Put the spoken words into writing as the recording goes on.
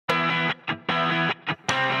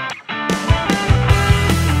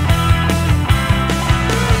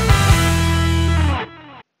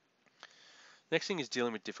Next thing is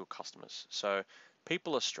dealing with difficult customers. So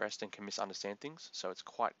people are stressed and can misunderstand things, so it's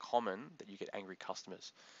quite common that you get angry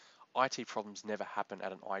customers. IT problems never happen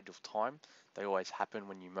at an ideal time. They always happen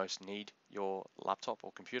when you most need your laptop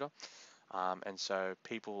or computer. And so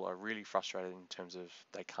people are really frustrated in terms of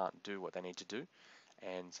they can't do what they need to do,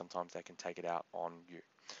 and sometimes they can take it out on you.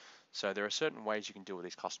 So there are certain ways you can deal with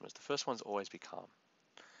these customers. The first one's always be calm.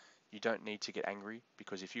 You don't need to get angry,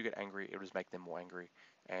 because if you get angry, it'll just make them more angry,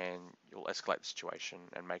 and you'll escalate the situation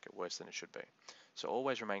and make it worse than it should be. So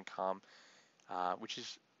always remain calm, which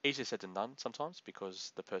is easier said than done sometimes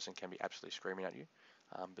because the person can be absolutely screaming at you,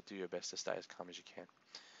 but do your best to stay as calm as you can.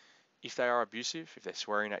 If they are abusive, if they're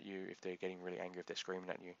swearing at you, if they're getting really angry, if they're screaming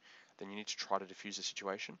at you, then you need to try to diffuse the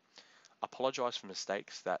situation. Apologize for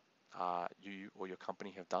mistakes that you or your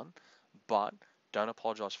company have done, but don't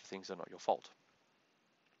apologize for things that are not your fault.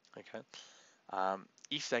 Okay.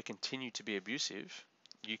 If they continue to be abusive,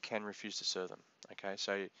 you can refuse to serve them. Okay,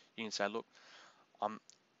 so you can say, look, I'm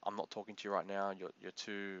I'm not talking to you right now. You're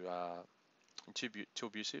too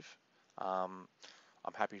abusive. Um,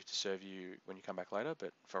 I'm happy to serve you when you come back later,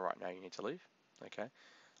 but for right now, you need to leave. Okay.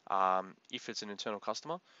 If it's an internal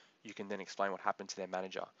customer, you can then explain what happened to their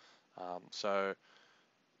manager. So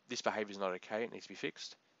this behavior is not okay. It needs to be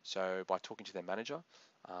fixed. So by talking to their manager,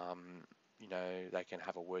 um, they can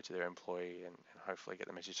have a word to their employee, and hopefully get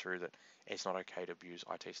the message through that it's not okay to abuse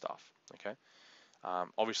IT staff. Okay.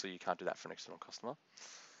 Obviously, you can't do that for an external customer.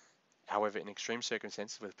 However, in extreme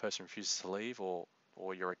circumstances where the person refuses to leave, or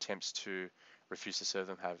your attempts to refuse to serve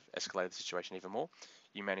them have escalated the situation even more,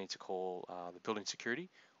 you may need to call the building security,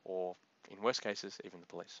 or in worst cases, even the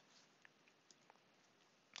police.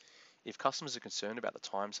 If customers are concerned about the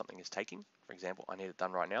time something is taking, for example, I need it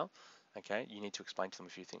done right now, okay, you need to explain to them a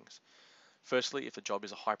few things. Firstly, if the job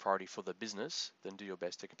is a high priority for the business, then do your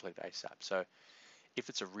best to complete it ASAP. So if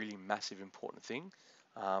it's a really massive important thing,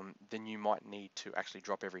 then you might need to actually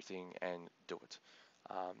drop everything and do it.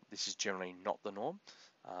 This is generally not the norm.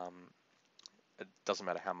 Um, it doesn't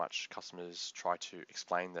matter how much customers try to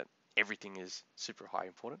explain that everything is super high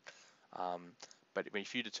important. Um, but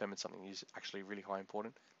if you determine something is actually really high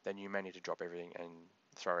important, then you may need to drop everything and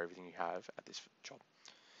throw everything you have at this job.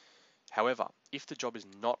 However, if the job is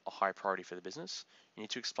not a high priority for the business, you need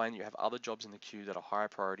to explain that you have other jobs in the queue that are higher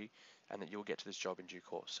priority, and that you'll get to this job in due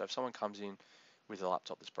course. So if someone comes in with a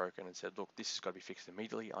laptop that's broken and said, look, this has got to be fixed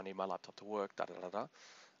immediately, I need my laptop to work, da da da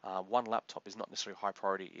da. One laptop is not necessarily high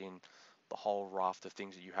priority in the whole raft of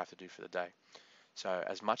things that you have to do for the day. So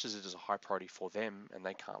as much as it is a high priority for them and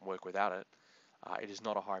they can't work without it, it is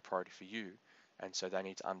not a high priority for you. And so they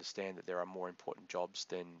need to understand that there are more important jobs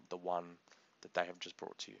than the one that they have just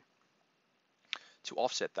brought to you. To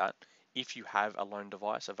offset that, if you have a loan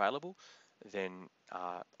device available, then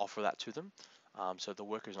offer that to them, so the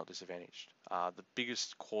worker is not disadvantaged. The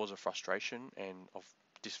biggest cause of frustration and of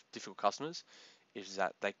difficult customers is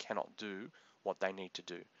that they cannot do what they need to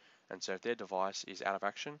do. And so if their device is out of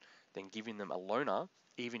action, then giving them a loaner,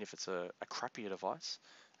 even if it's a crappier device,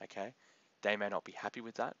 okay, they may not be happy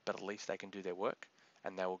with that, but at least they can do their work,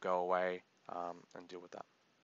 and they will go away and deal with that.